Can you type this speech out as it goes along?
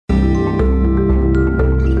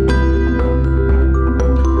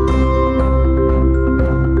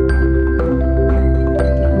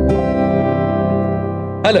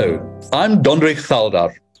I'm Donrich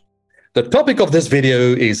Thaldar. The topic of this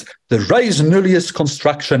video is the res nullius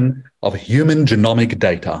construction of human genomic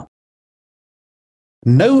data.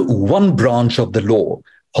 No one branch of the law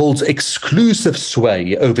holds exclusive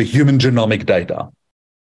sway over human genomic data.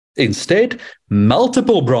 Instead,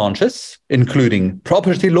 multiple branches, including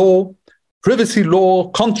property law, privacy law,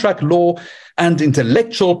 contract law, and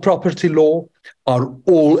intellectual property law, are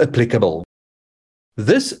all applicable.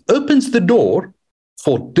 This opens the door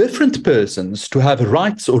for different persons to have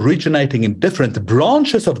rights originating in different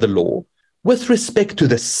branches of the law with respect to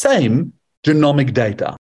the same genomic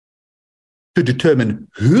data. To determine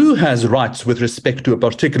who has rights with respect to a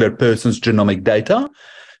particular person's genomic data,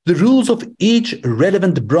 the rules of each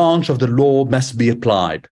relevant branch of the law must be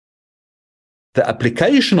applied. The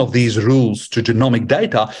application of these rules to genomic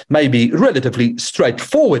data may be relatively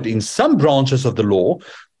straightforward in some branches of the law,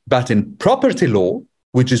 but in property law,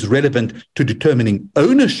 which is relevant to determining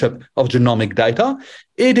ownership of genomic data,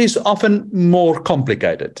 it is often more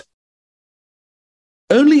complicated.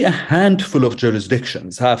 Only a handful of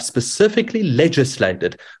jurisdictions have specifically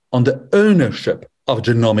legislated on the ownership of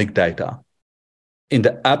genomic data. In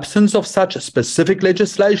the absence of such specific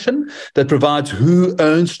legislation that provides who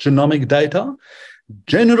owns genomic data,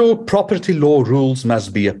 general property law rules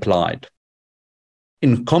must be applied.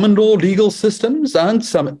 In common law legal systems and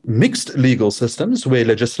some mixed legal systems where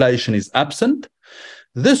legislation is absent,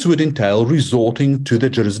 this would entail resorting to the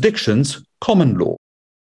jurisdiction's common law.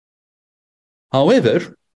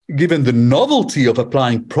 However, given the novelty of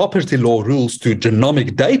applying property law rules to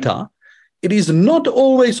genomic data, it is not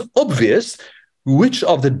always obvious which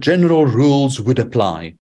of the general rules would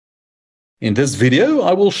apply. In this video,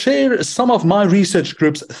 I will share some of my research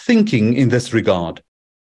group's thinking in this regard.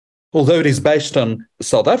 Although it is based on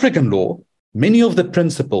South African law, many of the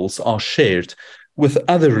principles are shared with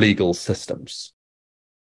other legal systems.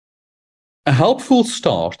 A helpful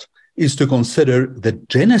start is to consider the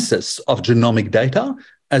genesis of genomic data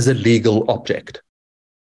as a legal object.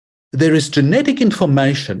 There is genetic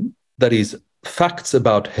information, that is, facts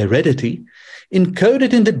about heredity,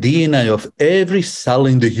 encoded in the DNA of every cell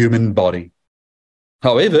in the human body.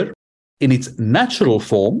 However, in its natural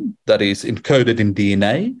form, that is, encoded in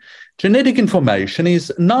DNA, genetic information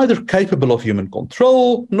is neither capable of human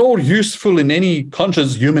control nor useful in any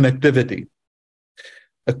conscious human activity.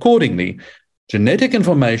 Accordingly, genetic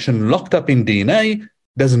information locked up in DNA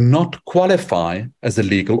does not qualify as a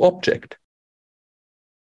legal object.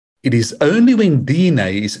 It is only when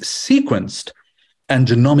DNA is sequenced and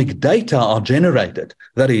genomic data are generated,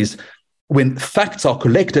 that is, when facts are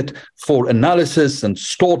collected for analysis and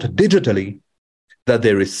stored digitally, that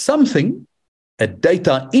there is something, a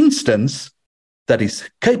data instance, that is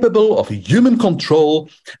capable of human control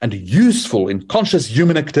and useful in conscious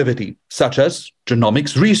human activity, such as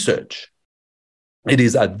genomics research. It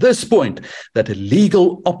is at this point that a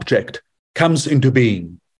legal object comes into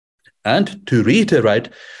being. And to reiterate,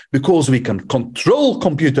 because we can control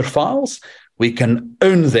computer files, we can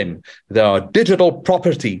own them. They are digital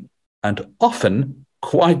property and often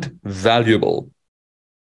quite valuable.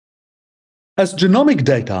 As genomic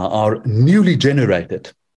data are newly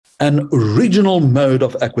generated, an original mode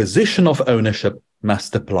of acquisition of ownership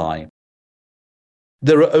must apply.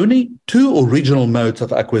 There are only two original modes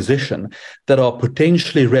of acquisition that are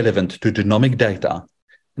potentially relevant to genomic data,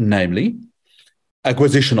 namely,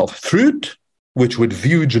 acquisition of fruit, which would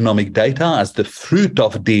view genomic data as the fruit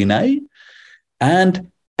of DNA,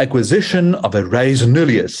 and acquisition of a res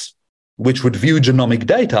nullius, which would view genomic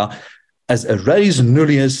data as a res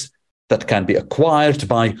nullius that can be acquired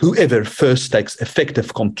by whoever first takes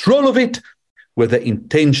effective control of it with the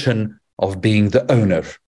intention of being the owner.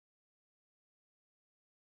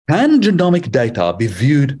 Can genomic data be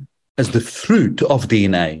viewed as the fruit of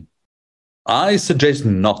DNA? I suggest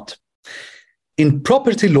not. In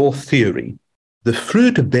property law theory, the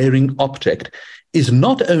fruit-bearing object is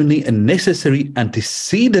not only a necessary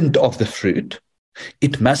antecedent of the fruit,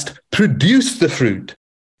 it must produce the fruit.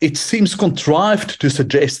 It seems contrived to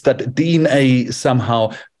suggest that DNA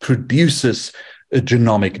somehow produces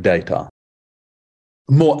genomic data.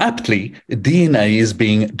 More aptly, DNA is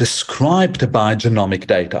being described by genomic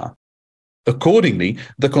data. Accordingly,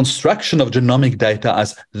 the construction of genomic data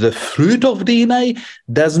as the fruit of DNA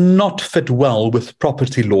does not fit well with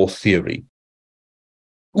property law theory.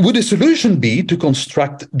 Would a solution be to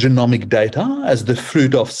construct genomic data as the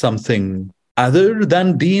fruit of something other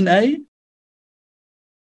than DNA?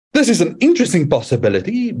 This is an interesting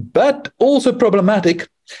possibility, but also problematic,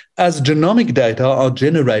 as genomic data are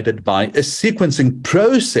generated by a sequencing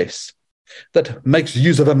process that makes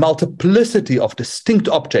use of a multiplicity of distinct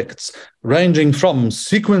objects, ranging from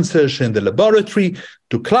sequencers in the laboratory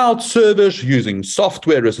to cloud servers using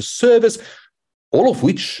software as a service, all of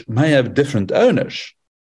which may have different owners.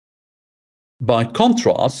 By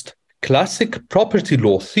contrast, classic property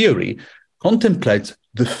law theory contemplates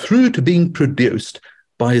the fruit being produced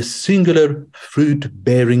by a singular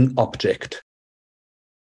fruit-bearing object.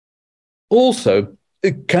 Also,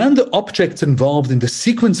 can the objects involved in the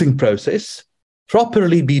sequencing process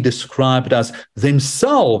properly be described as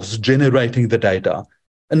themselves generating the data,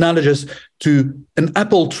 analogous to an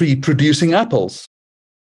apple tree producing apples?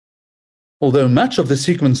 Although much of the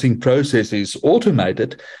sequencing process is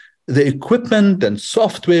automated, the equipment and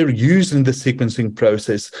software used in the sequencing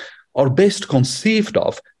process are best conceived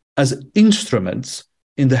of as instruments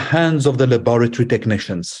in the hands of the laboratory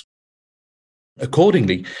technicians.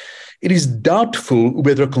 Accordingly, it is doubtful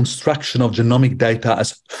whether a construction of genomic data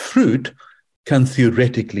as fruit can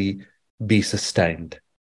theoretically be sustained.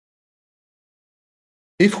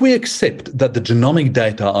 If we accept that the genomic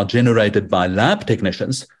data are generated by lab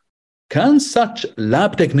technicians, can such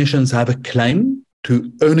lab technicians have a claim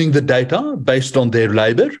to owning the data based on their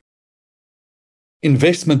labor?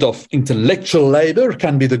 Investment of intellectual labor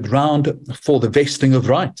can be the ground for the vesting of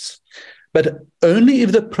rights, but only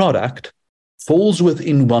if the product falls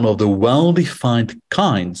within one of the well-defined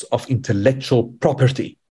kinds of intellectual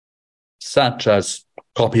property, such as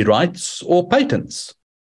copyrights or patents.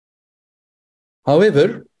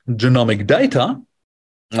 However, genomic data,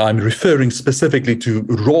 I'm referring specifically to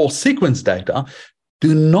raw sequence data,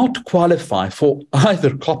 do not qualify for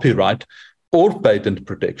either copyright or patent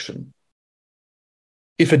protection.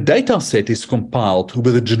 If a data set is compiled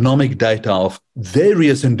with the genomic data of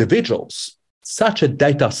various individuals, such a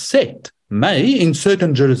data set may, in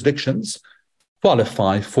certain jurisdictions,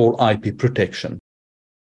 qualify for IP protection.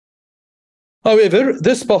 However,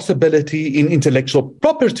 this possibility in intellectual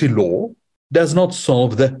property law does not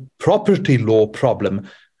solve the property law problem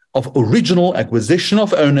of original acquisition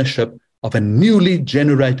of ownership of a newly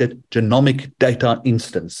generated genomic data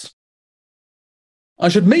instance. I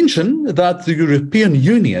should mention that the European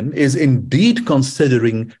Union is indeed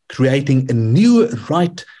considering creating a new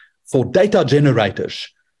right for data generators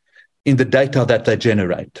in the data that they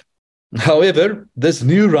generate. However, this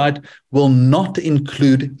new right will not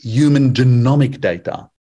include human genomic data.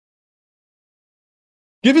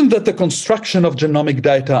 Given that the construction of genomic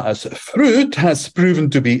data as fruit has proven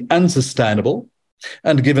to be unsustainable,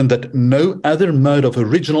 and given that no other mode of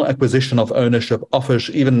original acquisition of ownership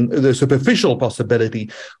offers even the superficial possibility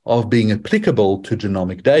of being applicable to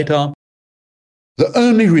genomic data, the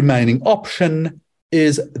only remaining option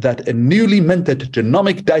is that a newly minted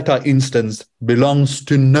genomic data instance belongs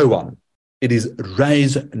to no one. It is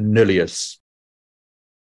res nullius.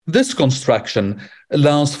 This construction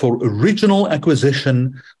allows for original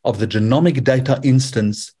acquisition of the genomic data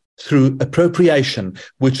instance through appropriation,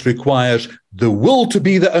 which requires the will to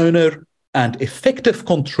be the owner and effective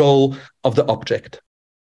control of the object.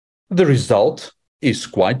 The result is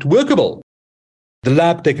quite workable. The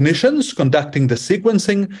lab technicians conducting the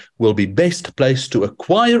sequencing will be best placed to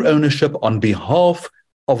acquire ownership on behalf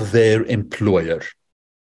of their employer.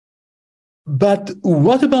 But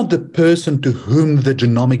what about the person to whom the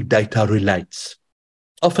genomic data relates,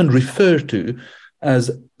 often referred to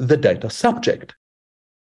as the data subject?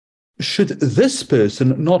 Should this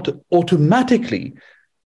person not automatically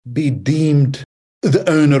be deemed the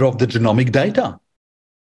owner of the genomic data?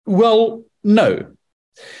 Well, no.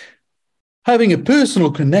 Having a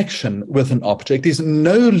personal connection with an object is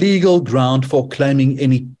no legal ground for claiming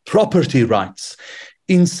any property rights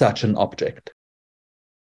in such an object.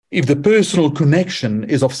 If the personal connection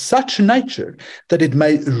is of such nature that it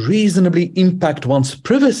may reasonably impact one's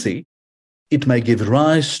privacy, it may give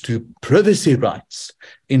rise to privacy rights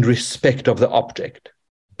in respect of the object,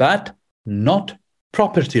 but not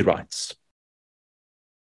property rights.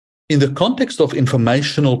 In the context of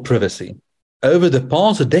informational privacy, over the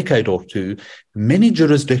past decade or two, many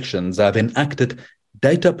jurisdictions have enacted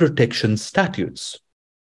data protection statutes.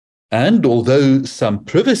 And although some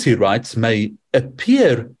privacy rights may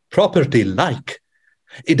appear property-like,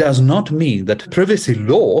 it does not mean that privacy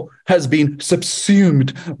law has been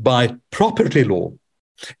subsumed by property law.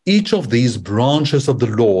 Each of these branches of the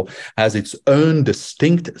law has its own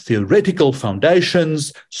distinct theoretical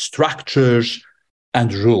foundations, structures,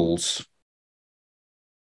 and rules.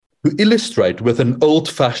 To illustrate with an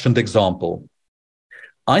old-fashioned example,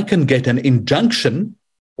 I can get an injunction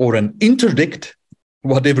or an interdict,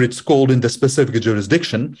 whatever it's called in the specific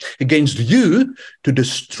jurisdiction, against you to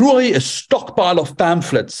destroy a stockpile of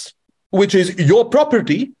pamphlets, which is your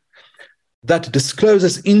property, that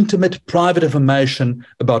discloses intimate private information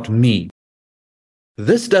about me.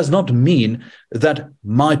 This does not mean that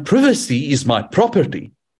my privacy is my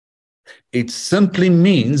property. It simply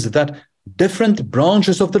means that different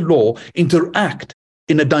branches of the law interact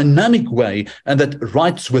in a dynamic way, and that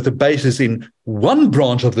rights with a basis in one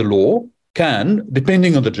branch of the law can,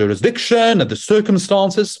 depending on the jurisdiction and the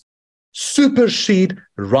circumstances, supersede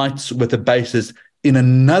rights with a basis in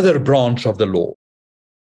another branch of the law.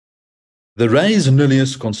 The res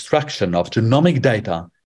nullius construction of genomic data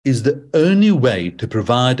is the only way to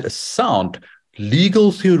provide a sound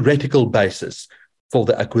legal theoretical basis for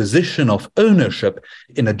the acquisition of ownership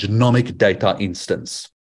in a genomic data instance.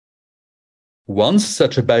 Once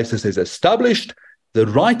such a basis is established, the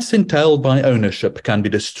rights entailed by ownership can be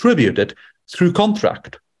distributed through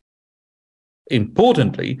contract.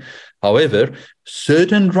 Importantly, however,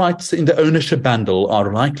 certain rights in the ownership bundle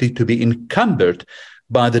are likely to be encumbered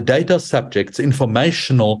by the data subject's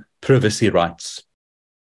informational privacy rights.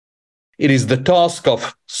 It is the task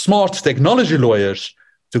of smart technology lawyers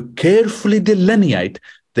to carefully delineate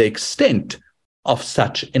the extent of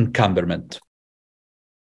such encumberment.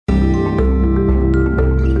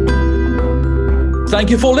 Thank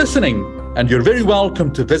you for listening, and you're very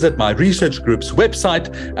welcome to visit my research group's website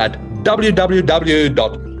at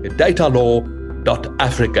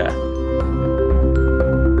www.datalaw.africa.